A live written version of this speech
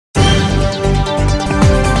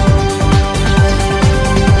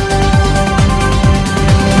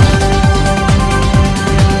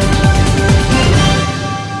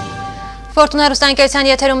Ֆորտունա հեռուստաընկերության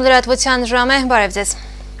եթերում լրատվության ժամ է, բարև ձեզ։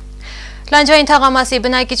 Լանջային թաղամասի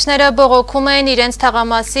բնակիչները բողոքում են իրենց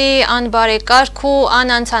թաղամասի անբարեկարգ ու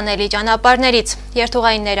անանցանելի ճանապարհներից։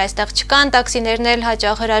 Երթուղայիններ այստեղ չկան, տաքսիներն էլ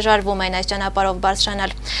հաճախ հրաժարվում են այս ճանապարհով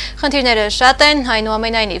բարձրանալ։ Խնդիրները շատ են,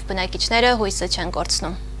 այնուամենայնիվ բնակիչները հույսը չեն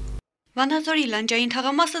կորցնում։ Վանաձորի լանջային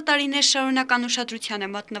թաղամասը տարիներ շարունական ուշադրության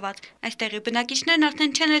է մատնված։ Այստեղի բնակիչներն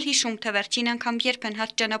արդեն չեն էլ հիշում, թե վերջին անգամ երբ են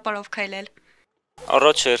հարթ ճանապարհով քայլել։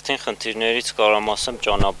 Առաջ հերթին խնդիրներից կարամ ասեմ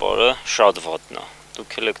ճանապարհը շատ վատն է։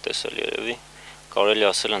 Դուք էլ եք տեսել երևի, կարելի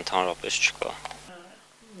ասել ընդհանրապես չկա։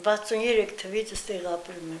 63 թվից այստեղ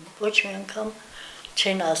ապրում եմ, ոչ մի անգամ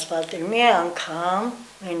չեն ասֆալտել, մի անգամ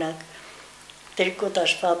մենակ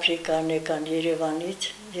տրիկոտաժ ֆաբրիկան եկան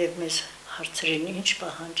Երևանից եւ մեզ հարցրին ինչ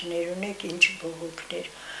պահանջներ ունեք, ինչ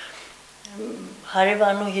բողոքներ։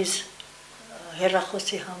 Հարևանուհիս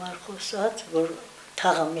հեռախոսի համար խոսած, որ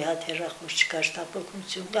թաղը մի հատ հեռախոս չկար,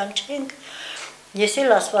 շտապօգնություն կանչենք, ես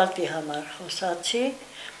էլ ասֆալտի համար խոսացի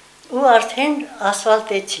ու արդեն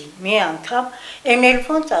ասֆալտեցի մի անգամ, այն էլ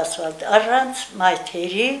ոնց ասֆալտ, առանց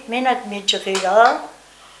մայթերի, մենակ մի ջղիրա,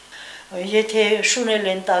 եթե շունել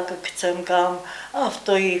են տակը գցեմ կամ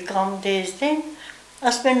ավտոյի կամ դեզդեն,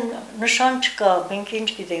 ասում են նշան չկա, մենք ինչ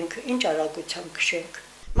գիտենք, ինչ արագությամբ քշենք։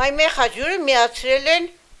 Մայմե խաջուրը միացրել են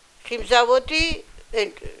խիմզավոդի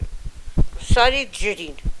սարի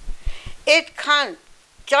ջրին։ Այդքան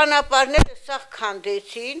ճանապարհները սաղ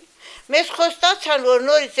քանդեցին, մեզ խոստացան, որ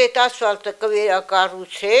նորից այդ ասֆալտը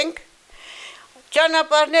կվերակառուցենք,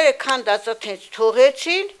 ճանապարհները քանդած այդպես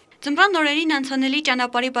թողեցին։ Ձմռան օրերին անցանելի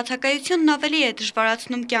ճանապարհի բացակայությունն ավելի է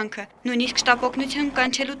դժվարացնում կյանքը։ Նույնիսկ շտապօգնություն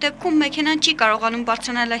կանչելու դեպքում մեքենան չի կարողանում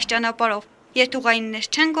բարձրանալ այս ճանապարհով։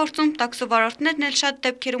 Երթուղայիններ չեն գործում, տաքսովարորդներն էլ շատ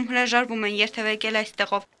դեպքերում հրաժարվում են երթևեկել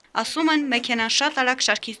այստեղով։ Ասում են, մեքենան շատ արագ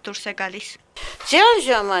շարքից դուրս է գալիս։ Ձյան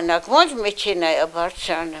ժամանակ ոչ մեքենա է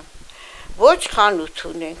բարձրանում, ոչ խանութ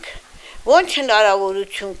ունենք, ոչ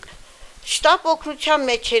հնարավորություն։ Շտապօգնության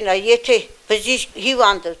մեքենա, եթե բժիշկ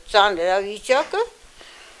հիվանդը ծանր վիճակը,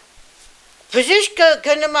 բժիշկը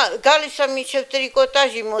գալիս է մինչև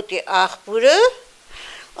տրիկոտաժի մոտի աղբուրը,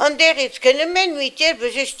 ընդեղից գնում են, միտեր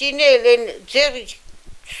բժշկին են ձեղի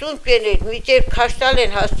սունպ են, միտեր քաշտալ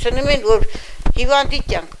են հասցնում են, որ հիվանդի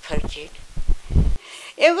կյանք փրկեն։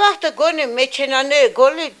 Այն վաղտը գոնե մեքենաները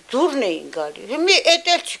գոլի դուրն էին գալի։ Հիմա էդ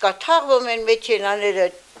էլ չկա, թաղվում են մեքենաները,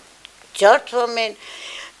 ջարդվում են,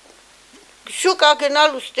 շուկա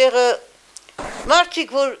գնալ ուստեղը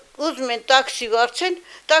մարդիկ, որ ուզում են տաքսի վարձեն,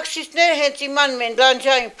 տաքսիստները հենց իմանում են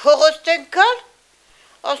լանջային փողոց են գալ,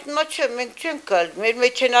 ասում են չէ, մենք չենք գալ, մեր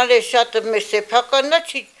մեքենաները շատը մեր սեփականն է,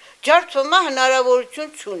 չի ջարդվում է,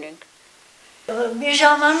 հնարավորություն չունենք։ Մի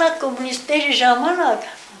ժամանակ կոմունիստների ժամանակ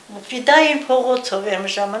Ֆիդային փողոցով եմ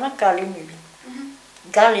ժամանակ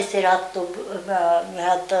գալիս էր մի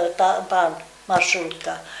հատ բան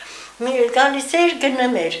մարշրուտկա, գալիս էր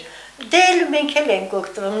գնում էր, դե էլ մենք էլ ենք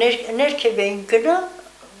օգտվում, ներքև ենք գնում,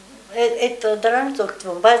 այդ դրանից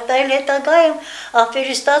օգտվում, բայց դա էլ հետագայում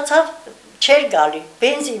ափերի ստացավ չէր գալի,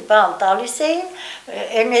 բենզին բան տալիս էին,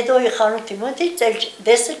 Էրնեդոյի խանութի մոտից էլ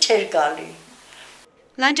դեսը չէր գալի։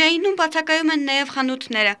 Լանջայինում բացակայում են նաև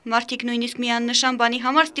խանութները, մարդիկ նույնիսկ մի աննշան բանի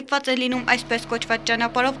համար ստիպված է լինում այսպես կոչված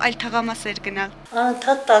ճանապարհով այլ թաղամասեր գնալ։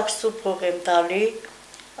 Անդադ տաքսու փող եմ տալի,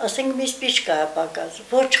 ասենք մի սպիչկա է պակաս,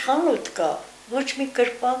 ոչ խանութ կա, ոչ մի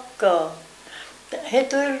կրպակ կա։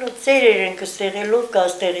 Հետո ծերեր են կստեղելով կա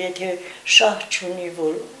ստեղ, եթե շահ չունի,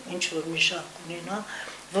 որ ինչ-որ մի շահ կունենա,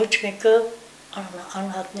 ոչ մեկը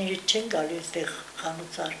անհատներից չեն գալի ստեղ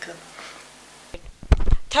խանութ սարքը։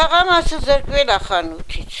 Թաղամասը զրկվել է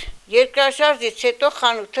խանութից, երկրաշարժից հետո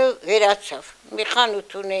խանութը վերացավ, մի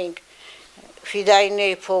խանութ ունեինք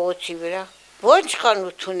Ֆիդայիների փողոցի վրա, ոչ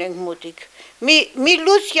խանութ ունենք մոտիկ, մի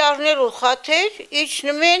լույս յարներ ու խաթեր,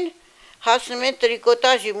 իջնում են, հասնում են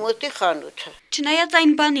տրիկոտաժի մոտի խանութը։ Չնայած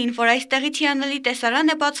այն բանին, որ այստեղից հիանալի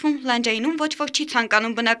տեսարան է բացվում, լանջայինում ոչ ոք չի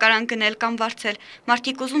ցանկանում բնակարան գնել կամ վարձել,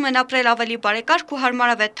 մարդիկ ուզում են ապրել ավելի բարեկարգ ու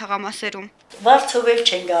հարմարավետ թաղամասերում։ Վարձով էլ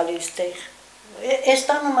չեն գալիս ստեղ, այս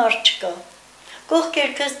տանը մարդ չկա,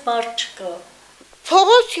 կողքերքս մարդ չկա։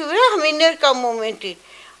 Փողոցի վրա մի ներկա մոմենտին,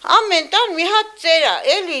 ամեն տան մի հատ ծեր է,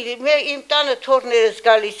 էլի իմ տանը թորներս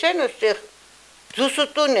գալիս են, այստեղ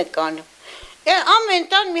զուսուտուն է կանում, ամեն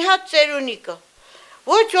տան մի հատ ծերունի կա,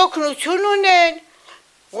 ոչ օգնություն ունեն,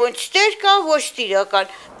 ոչ տեր կա, ոչ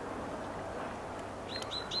տիրական։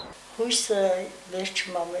 Հույսը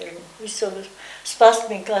վերջում ամերում, հույսով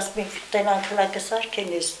սպասում ենք, ասում ենք, տնանք հլակսարք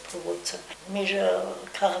են ես փողոցը։ Մեր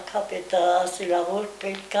քաղաքապետը ասել է, որ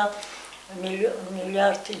պետք է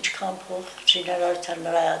միլիարդ ինչքան փող շինարարության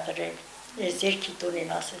նրա դրել, ես երկի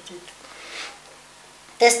տունին ասեցի։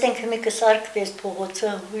 Տեսնենք մի կսարկվի այս փողոցը,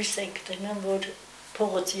 հույս ենք տնեմ, որ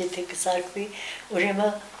փողոցը եթե կսարկվի,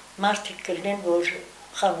 ուրեմն մարդիկ կլինեն, որ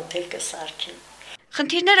խանութ էլ կսարքեն։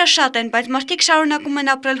 Խնդիրները շատ են, բայց մարդիկ շարունակում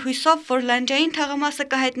են ապրել հույսով, որ լանջային թաղամասը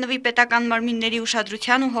կհայտնվի պետական մարմինների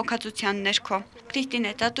ուշադրության ու հոգացության ներքո։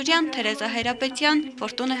 Կրիստինե Տատուրյան, Թերեզա Հայրապետյան,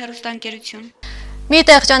 Ֆորտունա հեռուստաընկերություն։ Մի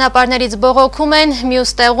տեղ ճանապարհներից բողոքում են,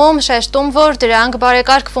 մյուս տեղում շեշտում, որ դրանք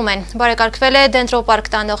բարեկարգվում են։ Բարեկարգվել է դենտրոպարկ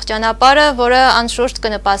տանող ճանապարհը, որը անշուշտ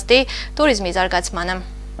կնպաստի տուրիզմի զարգացմանը։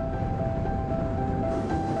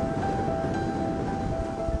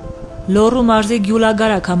 Լոռու մարզի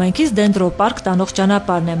Գյուլագարակ համայնքից դենտրոպարկ տանող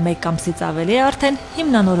ճանապարհն է 1 ամսից ավելի է արդեն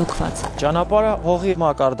հիմնանորոգված։ Ճանապարհը հողի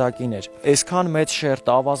մակարդակին էր։ Այսքան մեծ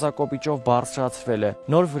շերտը ավազակոպիճով բարձրացվել է։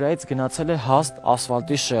 Նոր վրայից գնացել է հաստ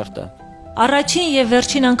ասֆալտի շերտը։ Առաջին եւ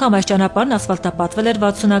վերջին անգամ այս ճանապարհն ասֆալտապատվել էր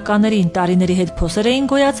 60-ականներին, տարիների հետ փոսեր էին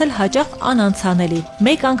գոյացել հաճախ անանցանելի։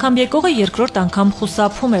 Մեկ անգամ եկողը երկրորդ անգամ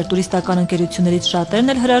խուսափում էր, տուրիստական ընկերություններից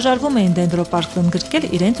շատերն էլ հրաժարվում էին դենտրոպարկն ընդգրկել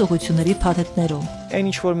իրենց ուղղությունների փաթեթներում։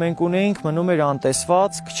 Այն ինչ որ մենք ունեինք, մնում էր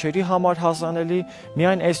անտեսված, քչերի համար հասանելի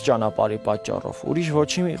միայն այս ճանապարհի պատճառով։ Ուրիշ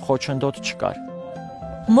ոչինչ խոչընդոտ չկար։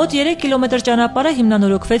 Մոտ 3 կիլոմետր ճանապարհը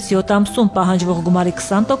հիմնանորոգվեց 7 ամսում, պահանջվող գումարի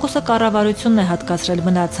 20%-ը կառավարությունն է հատկացրել,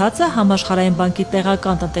 մնացածը Համաշխարհային բանկի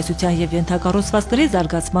տեղական տնտեսության եւ ենթակառուցվածքների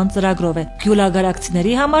զարգացման ծրագրով է։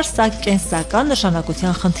 Գյուլագարակցիների համար սա կենսական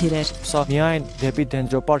նշանակության խնդիր էր։ Սա միայն դեպի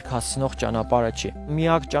դենտրոպարկ հասցնող ճանապարհը չի։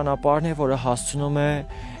 Միակ ճանապարհն է, որը հասցնում է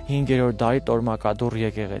 5-րդ դարի Տորմակադուռ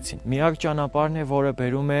եկեղեցին։ Միակ ճանապարհն է, որը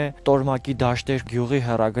բերում է Տորմակի դաշտեր գյուղի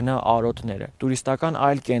հեռագնա արոտները, տուրիստական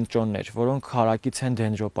այլ կենտրոններ, որոնք հարակից են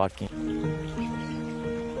դենտրոպարկին։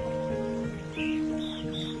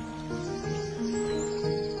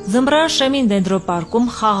 Ձմռան շեմին դենտրոպարկում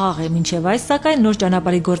խաղաղ է, մինչև այս սակայն նոր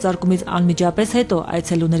ճանապարհի գործարկումից անմիջապես հետո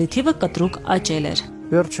այցելուների թիվը կտրուկ աճել էր։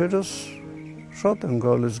 Վերջերս շատ են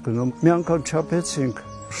գալիս գնում։ Մի անգամ չափեցինք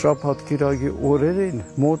շաբաթ կիրակի օրերին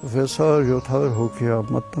մոտ 600-700 հոգի է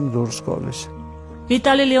մտնում դուրս գալիս։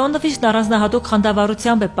 Վիտալի Լեոնովիչն առանձնահատուկ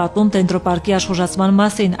խանդավառությամբ է պատմում դենտրոպարկի աշխուժացման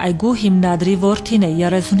մասին։ Այգու հիմնադրի որդին է,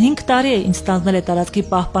 35 տարի է ինձ ստանձնել է տարածքի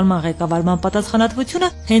պահպանման ղեկավարման պատասխանատվությունը,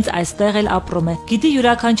 հենց այստեղ էլ ապրում է։ Գիտի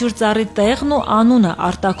յուրաքանչյուր ծառի տեղն ու անունը,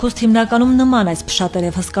 արտաքուստ հիմնականում նման, այս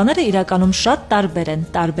փշատերև հսկաները իրականում շատ տարբեր են,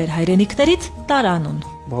 տարբեր հայրենիքներից տարանուն։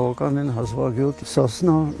 Բավականին հազվագյուտ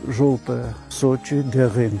Սասնա ժոլտը, Սոչի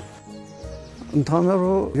դեղին։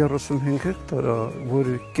 Ընդհանրով 35 հեկտար է,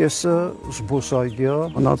 որի կեսը զբոսայգի է,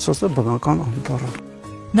 մնացածը բնական անտառ է։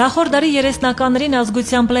 Նախորդ դարի 30-ականներին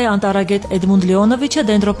ազգությամբ է անտարագետ Էդմունդ Լեոնովիչը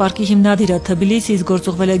դենտրոպարկի հիմնադիրը Թբիլիսիից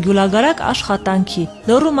գործուղվել է Գյուլագարակ աշխատանքի։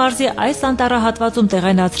 Լոռու մարզի այս անտառահատվածում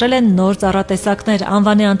տեղայնացրել են նոր ծառատեսակներ։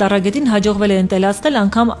 Անվանի անտառագետին հաջողվել է ընտելացնել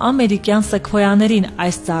անգամ ամերիկյան սեկվոյաներին։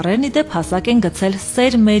 Այս ծառերն ի դեպ հասակ են գցել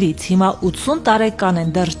սերմերից։ Հիմա 80 տարեկան են,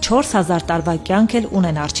 դեռ 4000 տարվա կյանք էլ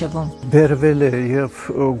ունեն առջևում։ Բերվել է եւ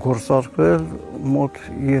գործարկվել մոտ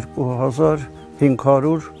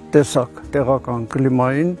 2500 տեսակ տեղական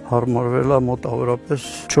կլիմային հարմարվել է մոտավորապես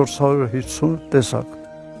 450 տեսակ։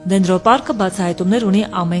 Դենտրոպարկը բացահայտումներ ունի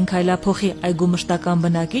ամեն քայլափոխի, այգու մշտական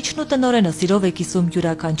բնակիչն ու տնօրենը սիրով է կիսում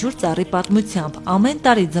յուրաքանչյուր ծառի պատմությամբ։ Ամեն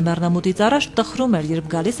տարի ձմեռնամուտից առաջ տխրում էր, երբ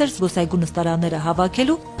գալիս էր զբոսայգու նստարանները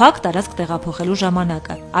հավաքելու, փակ տարածք տեղափոխելու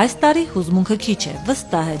ժամանակը։ Այս տարի հուզմունքը քիչ է,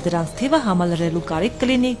 վստահ է, դրանց թիվը համալրելու կարիք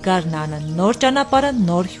կլինի գարնանը, նոր ճանապարհը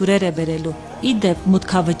նոր հյուրեր է բերելու։ Ի դեպ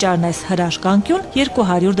մուտքավճարն այս հրաշքանկյուն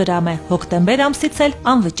 200 դրամ է, հոկտեմբեր ամսից էլ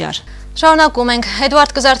անվճար։ Շարունակում ենք։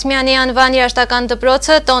 Էդուարդ Կզարթմյանի անվան երաժշտական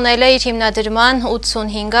դպրոցը տոնել է իր հիմնադրման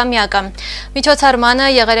 85-ամյակը։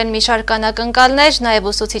 Միջոցառմանը եղել են մի շարք անակնկալներ,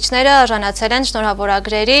 նաև ուսուցիչները արժանացել են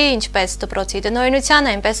շնորհավորագրերի, ինչպես դպրոցի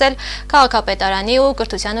տնօրինության, այնպես էլ քաղաքապետարանի ու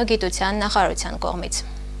կրթության ու գիտության նախարարության կողմից։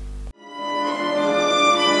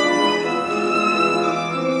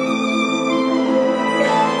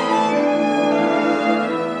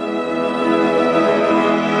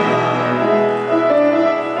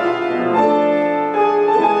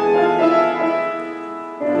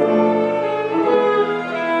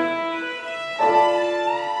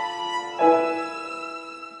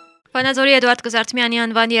 Վանաձորի Էդուարդ Կզարթմյանի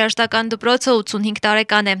անվան երաժշտական դպրոցը 85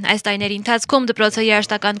 տարեկան է։ Այս տարիների ընթացքում դպրոցը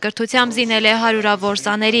երաժշտական կրթությամբ զինել է հարյուրավոր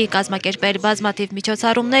սաների, կազմակերպել բազմաթիվ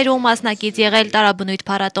միջոցառումներ ու մասնակից եղել տարաբնույթ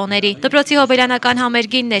փառատոների։ Դպրոցի հոբելյանական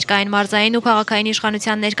համերգին ներկային մարզային ու քաղաքային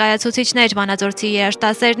իշխանության ներկայացուցիչներ, վանաձորցի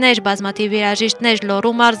երաժշտասերներ, բազմաթիվ երաժիշտներ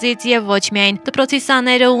Լոռու մարզից եւ ոչ միայն։ Դպրոցի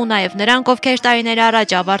սաները ու նաեւ նրանք, ովքեր տարիներ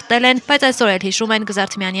առաջ ավարտել են, բայց այսօր էլ հիշում են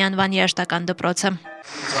Կզարթմյանի անվան երաժշտական դպրոցը։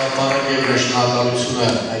 Ծառայել եւ շնորհակալությունը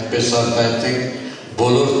այդպես արտահայտենք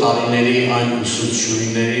բոլոր տարիների այն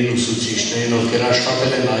ուսուցչուհիներին, ուսուցիչներին, ովքեր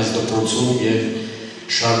աշխատել են այս դպրոցում եւ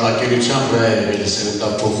շարունակելիության վրա է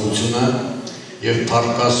վերսերնդափոխությունը եւ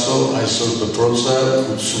Փարքասո այսօր դպրոցը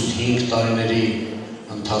 85 տարիների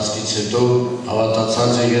ընթացքից հետո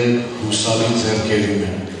հավատացած է եղել հուսալի ձեռքերում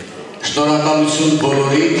է։ Շնորհակալություն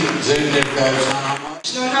բոլորին ձեր ներկայության համար։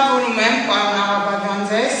 Շնորհավորում եմ պարոն Աղաբալյան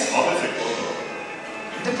ձեզ։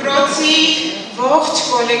 Դպրոցի ողջ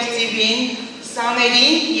կոլեկտիվին,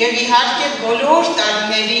 սաներին եւ իհարկե բոլոր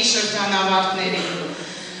տարիների շրջանավարտներին։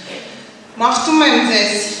 Մաղթում եմ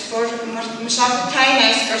ձեզ, որ մշակութային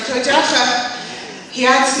այս կրթօջախը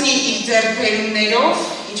հիացնի իր ձեռքբերումներով,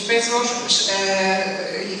 ինչպես որ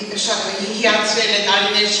հիացրել է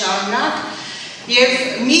տարիներ շարունակ, եւ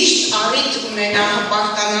միշտ առիթ ունենա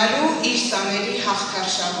հպարտանալու իր սաների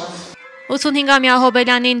հաղթարշավով։ 85-ամյա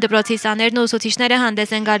Հոբելյանին դպրոցի սաներն ու ուսուցիչները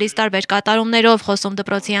հանդես են գալիս տարբեր կատարումներով, խոսում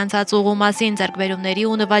դպրոցի անցած ուղու մասին, ձեռքբերումների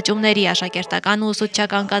ու նվաճումների, աշակերտական ու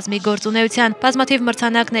ուսուցչական կազմի գործունեության, բազմաթիվ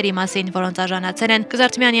մրցանակների մասին, որոնց արժանացել են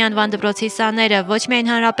Կզարթմյանի անվան դպրոցի սաները ոչ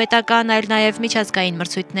միայն հանրապետական, այլ նաև միջազգային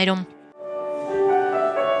մրցույթներում։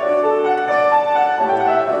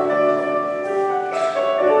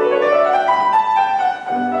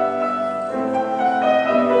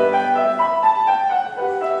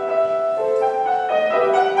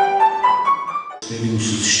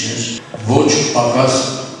 Ոչ պակաս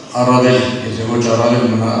առավել, եթե ոչ առավել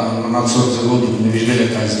մնացող ձևով դուք նվիրվել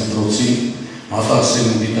եք այս դպրոցին,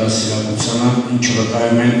 մատաղսերն ու դասիրակությանը, ինչը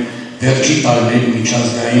վկայում են վերջի տարիների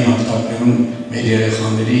միջազգային հարթակներում մեր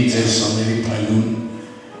երեխաների, ձեր սաների փայլուն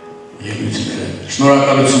ելույթները։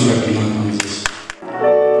 Շնորհակալություն կրկին անգամ ձեզ։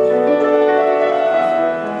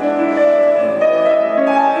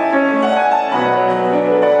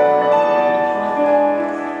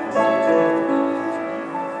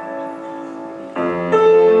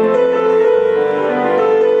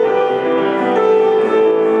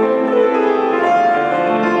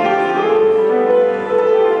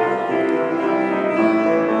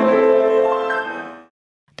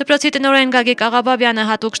 Դպրոցի տնօրեն Գագիկ Աղաբաբյանը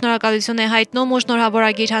հատուկ շնորհակալություն է հայտնում ու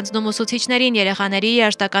շնորհավորագիր հանձնում ուսուցիչներին երեխաների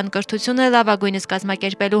երաժշտական կրթությունը լավագույնս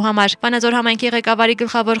կազմակերպելու համար։ Վանաձոր համայնքի ղեկավարի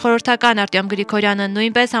գլխավոր խորհրդական Արտյոմ Գրիգորյանը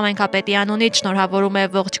նույնպես համայնքապետի անունից շնորհավորում է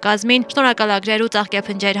ողջ կազմին, շնորհակալագրեր ու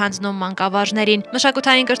ծաղկեփնջեր հանձնում մանկավարժներին։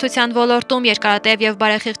 Մշակութային կրթության ոլորտում երկարատև եւ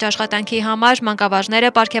բարեխիղճ աշխատանքի համար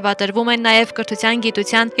մանկավարժները պարգևատրվում են նաեւ կրթության,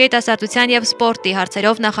 գիտության, երիտասարդության եւ սպորտի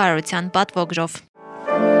հարցերով նախարարության պատվոգրով։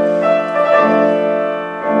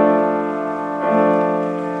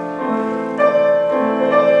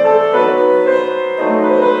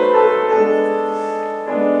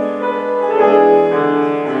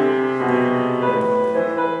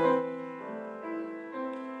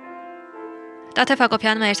 Տաթև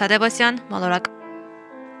Հակոբյան, Մհեր Թադևոսյան, Մոլորակ։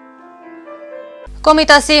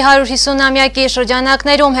 Կոմիտասի 150-ամյակի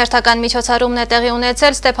շրջանակներում հերթական միջոցառումն է տեղի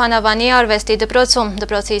ունեցել Ստեփանավանի արվեստի դպրոցում։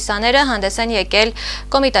 Դպրոցի սաները հանդես են եկել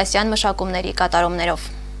կոմիտասյան մշակումների կատարումներով։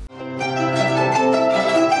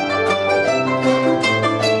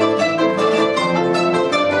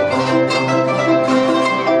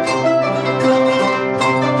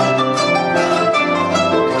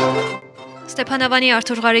 Ստեփանավանի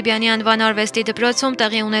Արթուր Ղարիբյանի անվան արվեստի դպրոցում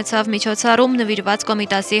տեղի ունեցավ միջոցառում նվիրված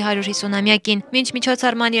Կոմիտասի 150-ամյակին։ Մինչ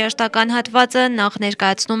միջոցառման երաժշտական հատվածը նախ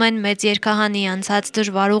ներկայացնում են մեծ երգահանի անցած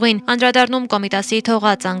դժվար ուղին, անդրադառնում Կոմիտասի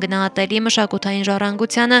թողած անգնահատելի մշակութային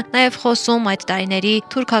ժառանգությանը, նաև խոսում այդ տարիների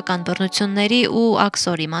թուրքական բռնությունների ու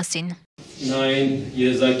աքսորի մասին։ Նա այն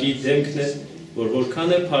եզակի դեմքն է, որ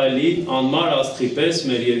որքան է փայլի անմար աստղի պես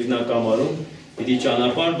մեր երկնակամարում պիտի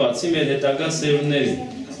ճանապարհ բացի մեր հետագա սերունդներին,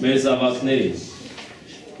 մեր զավակներին։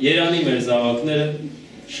 Երանի մեր զավակները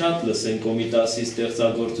շատ լսեն Կոմիտասի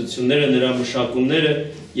ստեղծագործությունները, նրա մշակումները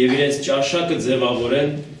եւ իրենց ճաշակը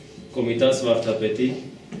ձևավորեն Կոմիտաս վարդապետի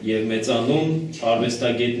եւ մեծանուն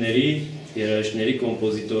արվեստագետների, երաժիշտների,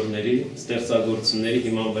 կոմպոզիտորների ստեղծագործությունների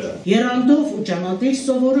հիման վրա։ Եռանդով ու ճանաչել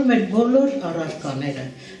սովորում էր բոլոր առարկաները,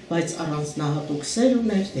 բայց առանձնահատուկ սեր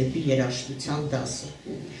ուներ դեպի երաժշտության դասը։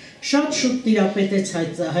 Շատ շուտ տիրապետեց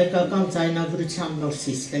հայկական ձայնագրության նոր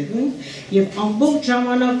սիստեմին եւ ամբողջ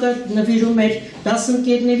ժամանակը նվիրում էր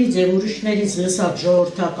դասընկերներից եւ ուրիշներից լսած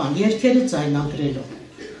ժողովրդական երգերը ձայնագրելով։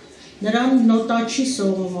 Նրան նոտաչի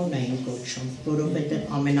Սողոմոն էին կոչում,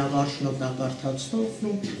 որովհետեւ ամենավարժ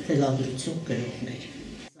նոտակարդացողն ու թելադրություն գրողն էր։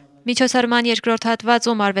 Միջոցառման երկրորդ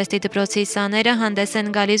հատվածում արվեստի դպրոցի սաները հանդես են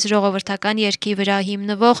գալիս ժողովրդական երգի վրա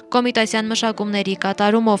հիմնվող կոմիտասյան մշակումների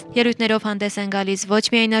կատարումով։ Ելույթներով հանդես են գալիս ոչ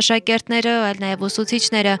միայն աշակերտները, այլ նաև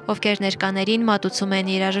ուսուցիչները, ովքեր ներկաներին մատուցում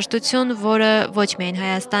են երաժշտություն, որը ոչ միայն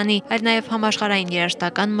Հայաստանի, այլ նաև համաշխարհային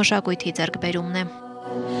երաժշտական մշակույթի ձեռքբերումն է։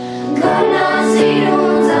 Գնացի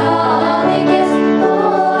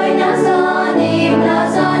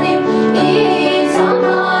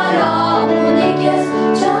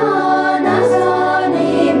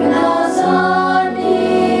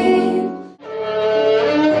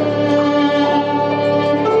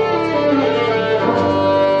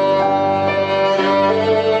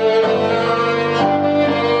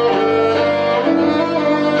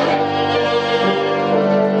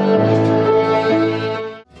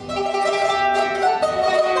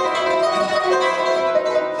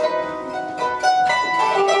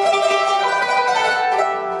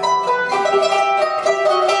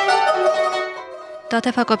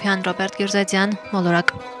Սաթև Հակոբյան, Ռոբերտ Գիրզեդյան,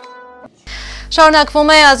 Մոլորակ։ Շարունակվում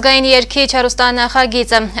է ազգային երգիչ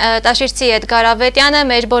հեռուստանախագիծը։ Տաշիրցի Էդգար Ավետյանը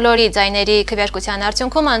մեր բոլորի ձայների քվեարկության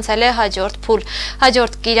արդյունքում անցել է հաջորդ փուլ։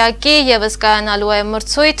 Հաջորդ կիրակի ևս կայանալու է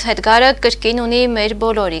մրցույթ, Էդգարը կրկին ունի մեր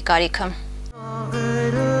բոլորի կարիքը։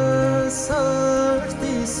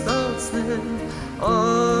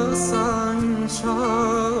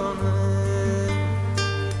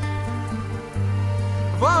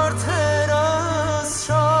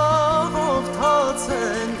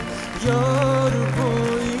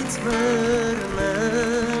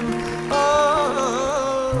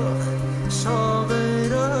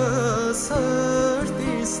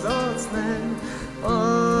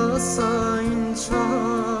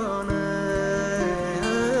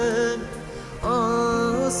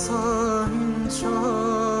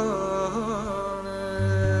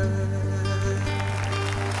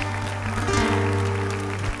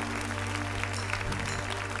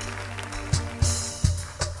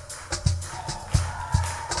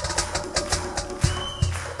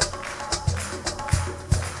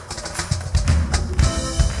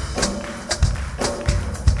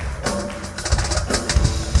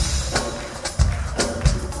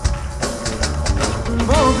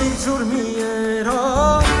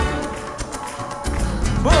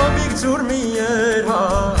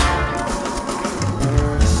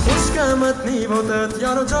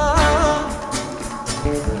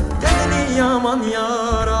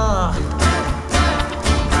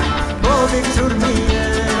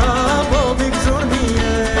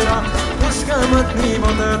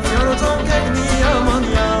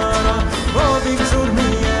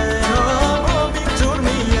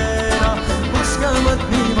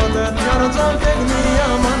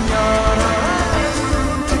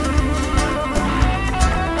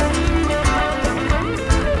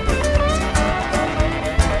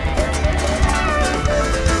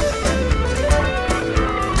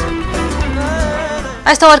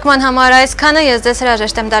 Այս թողարկման համար այսքանը, ես ձեզ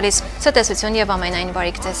հրաժեշտ եմ տալիս։ Ցտեսություն եւ ամենայն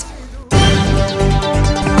բարիք ձեզ։